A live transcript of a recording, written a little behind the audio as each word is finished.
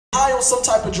high on some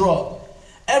type of drug.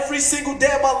 Every single day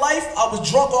of my life, I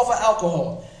was drunk off of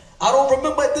alcohol. I don't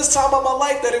remember at this time of my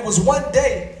life that it was one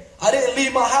day I didn't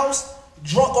leave my house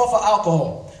drunk off of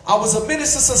alcohol. I was a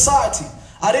menace to society.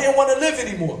 I didn't want to live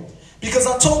anymore because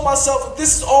I told myself, if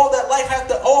this is all that life had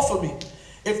to offer me,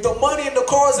 if the money and the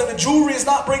cars and the jewelry is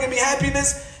not bringing me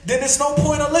happiness, then there's no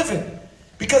point of living.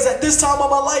 Because at this time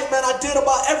of my life, man, I did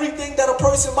about everything that a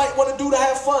person might want to do to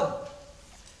have fun.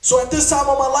 So at this time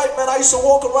of my life, man, I used to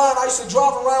walk around, I used to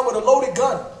drive around with a loaded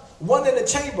gun, one in the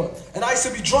chamber, and I used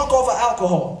to be drunk off of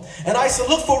alcohol. And I used to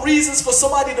look for reasons for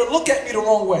somebody to look at me the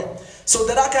wrong way so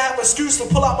that I could have an excuse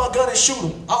to pull out my gun and shoot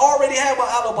them. I already had my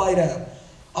alibi down.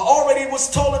 I already was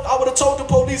told, I would have told the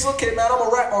police, okay, man, I'm a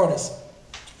rap artist.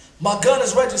 My gun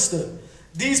is registered.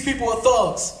 These people are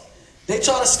thugs. They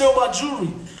try to steal my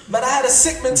jewelry. Man, I had a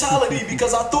sick mentality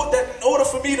because I thought that in order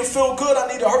for me to feel good,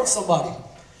 I need to hurt somebody.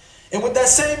 And with that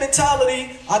same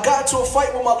mentality, I got into a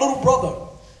fight with my little brother.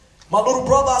 My little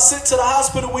brother I sent to the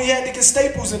hospital when he had to get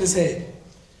staples in his head.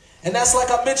 And that's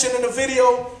like I mentioned in the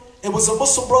video, it was a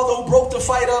Muslim brother who broke the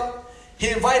fight up. He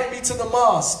invited me to the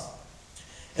mosque.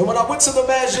 And when I went to the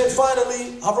masjid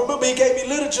finally, I remember he gave me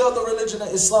literature of the religion of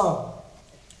Islam.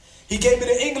 He gave me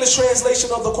the English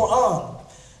translation of the Quran.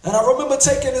 And I remember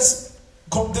taking this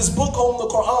book home, the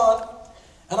Quran,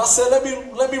 and I said, let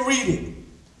me read it.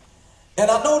 And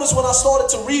I noticed when I started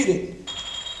to read it,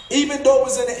 even though it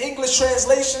was in the English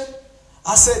translation,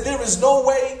 I said, there is no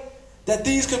way that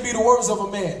these can be the words of a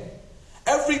man.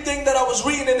 Everything that I was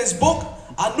reading in this book,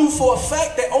 I knew for a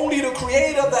fact that only the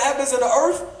creator of the heavens and the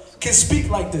earth can speak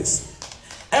like this.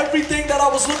 Everything that I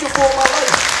was looking for in my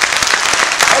life,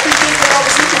 everything that I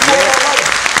was looking for in my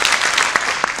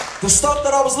life, the stuff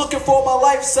that I was looking for in my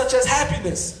life, such as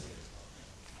happiness.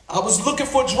 I was looking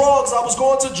for drugs. I was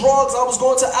going to drugs. I was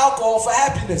going to alcohol for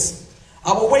happiness.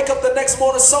 I would wake up the next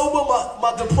morning sober.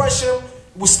 My depression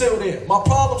was still there. My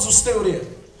problems were still there.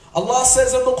 Allah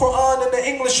says in the Quran, in the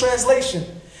English translation,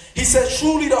 He says,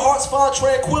 truly the hearts find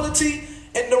tranquility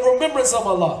in the remembrance of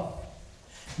Allah.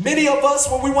 Many of us,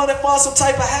 when we want to find some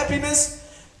type of happiness,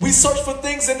 we search for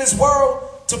things in this world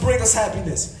to bring us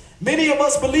happiness. Many of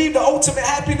us believe the ultimate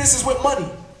happiness is with money.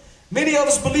 Many of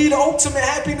us believe the ultimate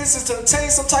happiness is to obtain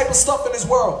some type of stuff in this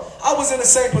world. I was in the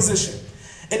same position.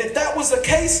 And if that was the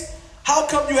case, how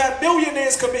come you have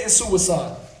millionaires committing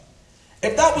suicide?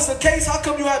 If that was the case, how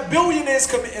come you have billionaires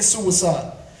committing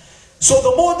suicide? So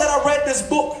the more that I read this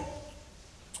book,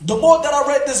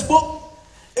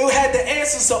 it had the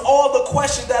answers to all the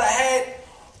questions that I had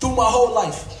through my whole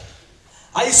life.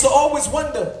 I used to always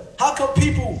wonder, how come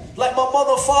people like my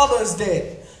mother and father is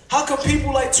dead? How come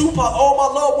people like Tupac, all my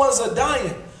loved ones are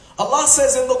dying? Allah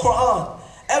says in the Quran,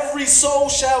 every soul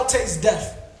shall taste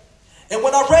death. And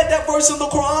when I read that verse in the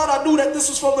Quran, I knew that this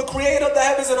was from the creator of the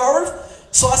heavens and the earth.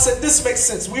 So I said, this makes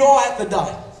sense. We all have to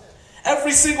die.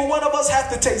 Every single one of us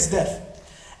have to taste death.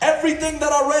 Everything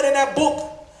that I read in that book,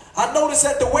 I noticed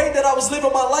that the way that I was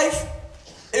living my life,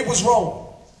 it was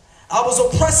wrong. I was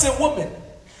oppressing women.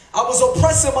 I was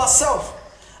oppressing myself.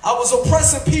 I was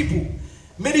oppressing people.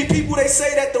 Many people, they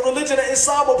say that the religion of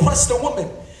Islam oppressed the woman.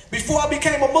 Before I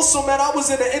became a Muslim, man, I was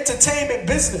in the entertainment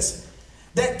business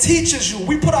that teaches you.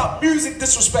 We put out music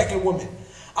disrespecting women.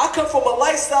 I come from a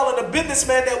lifestyle and a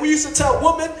businessman that we used to tell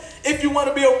women, if you want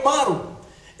to be a model,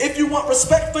 if you want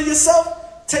respect for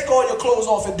yourself, take all your clothes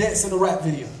off and dance in a rap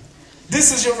video.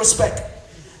 This is your respect.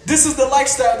 This is the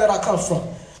lifestyle that I come from.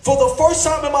 For the first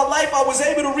time in my life, I was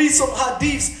able to read some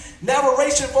hadiths,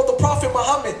 narration from the Prophet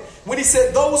Muhammad, when he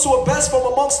said, those who are best from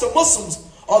amongst the Muslims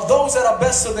are those that are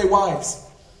best to their wives.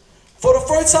 For the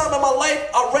first time in my life,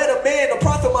 I read a man, the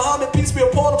Prophet Muhammad, peace be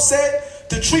upon him, said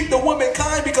to treat the woman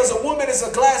kind because a woman is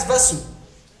a glass vessel.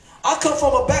 I come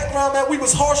from a background, man, we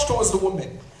was harsh towards the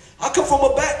woman. I come from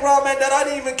a background, man, that I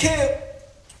didn't even care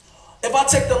if I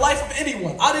take the life of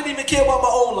anyone. I didn't even care about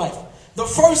my own life. The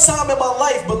first time in my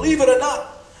life, believe it or not,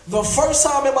 the first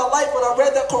time in my life when I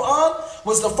read that Quran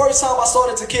was the first time I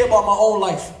started to care about my own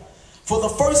life. For the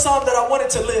first time that I wanted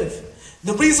to live.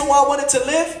 The reason why I wanted to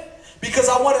live, because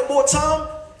I wanted more time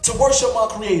to worship my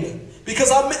Creator.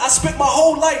 Because I spent my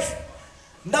whole life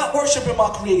not worshiping my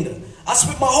Creator. I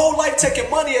spent my whole life taking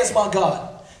money as my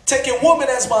God, taking women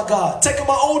as my God, taking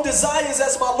my own desires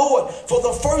as my Lord. For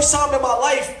the first time in my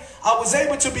life, I was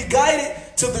able to be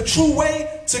guided to the true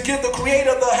way to give the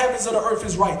Creator of the heavens and the earth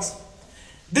his rights.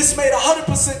 This made 100%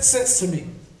 sense to me.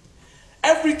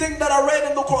 Everything that I read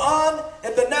in the Quran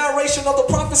and the narration of the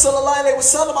Prophet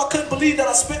ﷺ, I couldn't believe that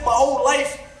I spent my whole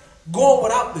life going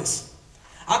without this.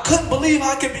 I couldn't believe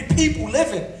how could be people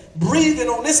living, breathing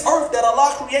on this earth that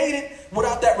Allah created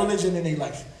without that religion in their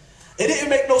life. It didn't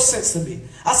make no sense to me.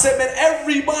 I said, man,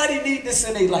 everybody needs this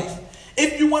in their life.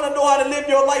 If you want to know how to live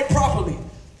your life properly,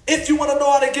 if you want to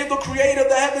know how to give the creator of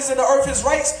the heavens and the earth his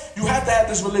rights, you have to have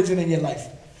this religion in your life.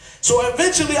 So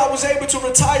eventually I was able to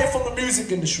retire from the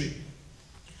music industry.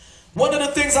 One of the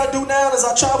things I do now is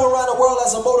I travel around the world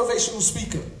as a motivational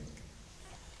speaker.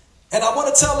 And I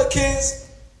want to tell the kids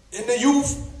and the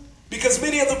youth, because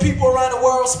many of the people around the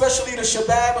world, especially the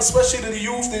shabab, especially the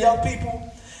youth, the young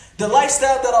people, the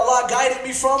lifestyle that Allah guided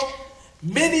me from,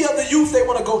 many of the youth, they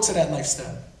want to go to that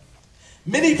lifestyle.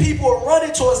 Many people are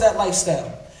running towards that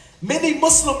lifestyle. Many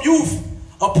Muslim youth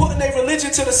are putting their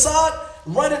religion to the side,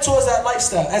 running towards that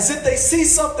lifestyle, as if they see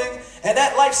something in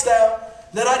that lifestyle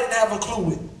that I didn't have a clue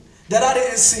with, that I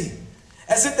didn't see.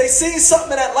 As if they see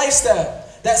something in that lifestyle,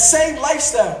 that same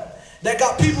lifestyle that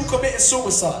got people committing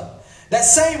suicide. That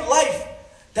same life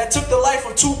that took the life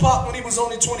of Tupac when he was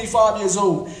only 25 years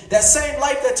old. That same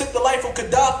life that took the life of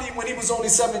Gaddafi when he was only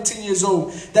 17 years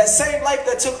old. That same life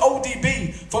that took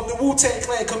ODB from the Wu-Tang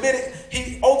Clan,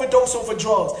 he overdosed over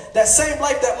drugs. That same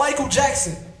life that Michael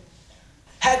Jackson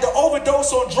had to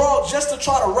overdose on drugs just to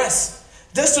try to rest,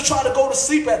 just to try to go to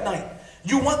sleep at night.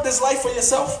 You want this life for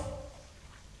yourself?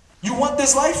 You want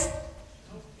this life?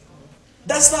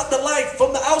 That's not the life.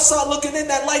 From the outside looking in,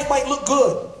 that life might look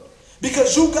good.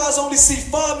 Because you guys only see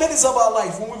 5 minutes of our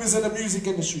life when we was in the music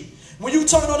industry. When you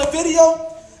turn on a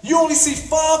video, you only see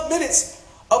 5 minutes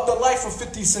of the life of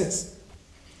 50 Cent.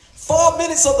 5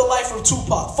 minutes of the life of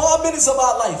Tupac. 5 minutes of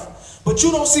our life. But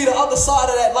you don't see the other side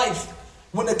of that life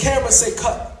when the camera say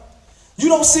cut. You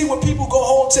don't see when people go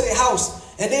home to their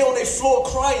house and they on their floor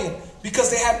crying because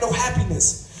they have no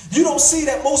happiness. You don't see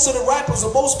that most of the rappers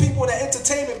or most people in the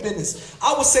entertainment business,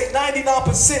 I would say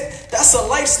 99%, that's a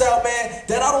lifestyle, man,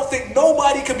 that I don't think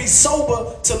nobody can be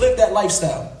sober to live that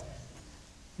lifestyle.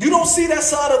 You don't see that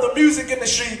side of the music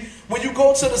industry when you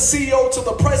go to the CEO, to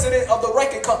the president of the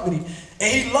record company, and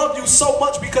he loved you so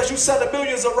much because you selling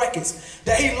millions of records,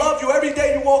 that he loved you every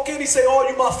day you walk in, he say, oh,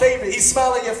 you my favorite. He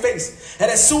smile in your face.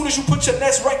 And as soon as you put your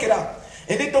next record out,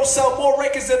 and it don't sell more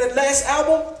records than the last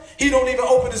album, he don't even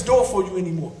open his door for you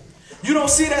anymore. You don't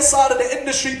see that side of the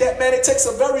industry that, man, it takes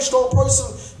a very strong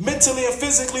person mentally and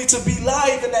physically to be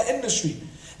live in that industry.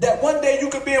 That one day you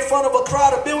could be in front of a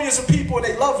crowd of millions of people and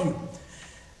they love you.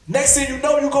 Next thing you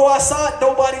know, you go outside,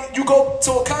 you go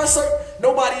to a concert,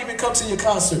 nobody even comes to your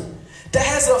concert. That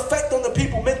has an effect on the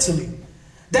people mentally.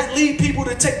 That lead people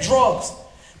to take drugs.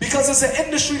 Because it's an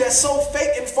industry that's so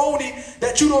fake and phony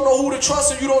that you don't know who to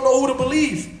trust or you don't know who to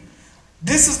believe.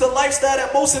 This is the lifestyle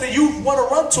that most of the youth want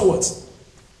to run towards.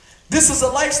 This is a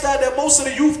lifestyle that most of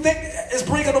the youth think is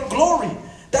bringing them glory.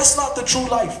 That's not the true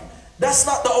life. That's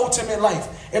not the ultimate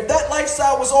life. If that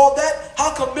lifestyle was all that,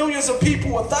 how come millions of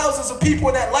people or thousands of people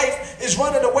in that life is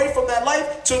running away from that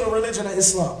life to the religion of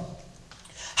Islam?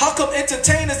 How come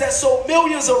entertainers that sold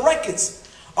millions of records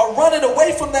are running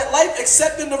away from that life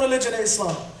accepting the religion of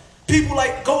Islam? People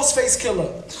like Ghostface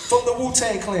Killer from the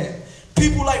Wu-Tang Clan.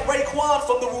 People like Raekwon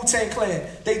from the Wu-Tang Clan.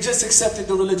 They just accepted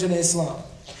the religion of Islam.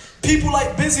 People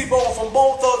like Busy Bone from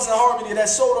Bone Thugs and Harmony that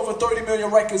sold over 30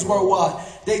 million records worldwide.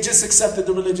 They just accepted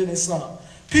the religion of Islam.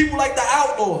 People like the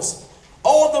Outlawz.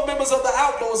 All the members of the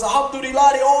Outlawz, alhamdulillah,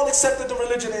 they all accepted the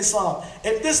religion of Islam.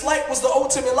 If this life was the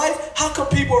ultimate life, how come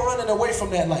people are running away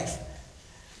from that life?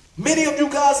 Many of you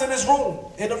guys in this room,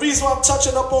 and the reason why I'm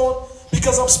touching up on,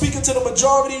 because I'm speaking to the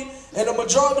majority, and the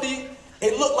majority,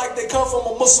 it look like they come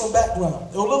from a Muslim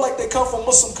background. It look like they come from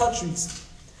Muslim countries.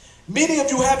 Many of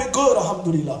you have it good,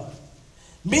 alhamdulillah.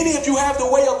 Many of you have the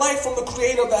way of life from the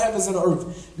creator of the heavens and the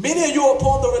earth. Many of you are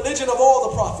upon the religion of all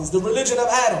the prophets, the religion of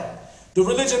Adam, the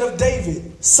religion of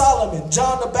David, Solomon,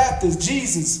 John the Baptist,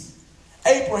 Jesus,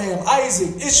 Abraham,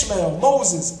 Isaac, Ishmael,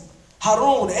 Moses,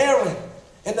 Harun, Aaron,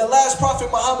 and the last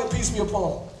prophet Muhammad, peace be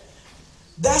upon him.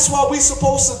 That's why we're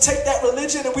supposed to take that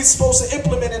religion and we're supposed to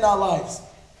implement it in our lives.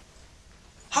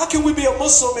 How can we be a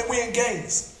Muslim and we in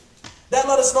gangs? That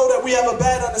let us know that we have a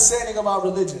bad understanding of our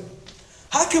religion.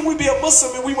 How can we be a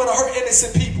Muslim and we want to hurt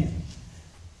innocent people?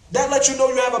 That lets you know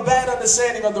you have a bad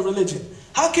understanding of the religion.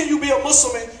 How can you be a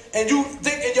Muslim and you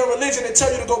think in your religion and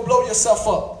tell you to go blow yourself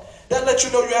up? That lets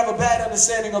you know you have a bad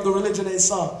understanding of the religion of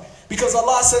Islam. Because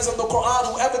Allah says in the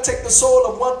Quran, whoever take the soul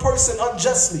of one person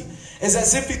unjustly is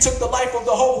as if he took the life of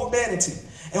the whole humanity.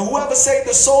 And whoever saved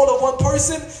the soul of one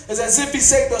person is as if he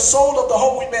saved the soul of the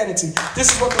whole humanity.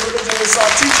 This is what the religion of Islam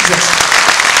teaches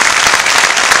us.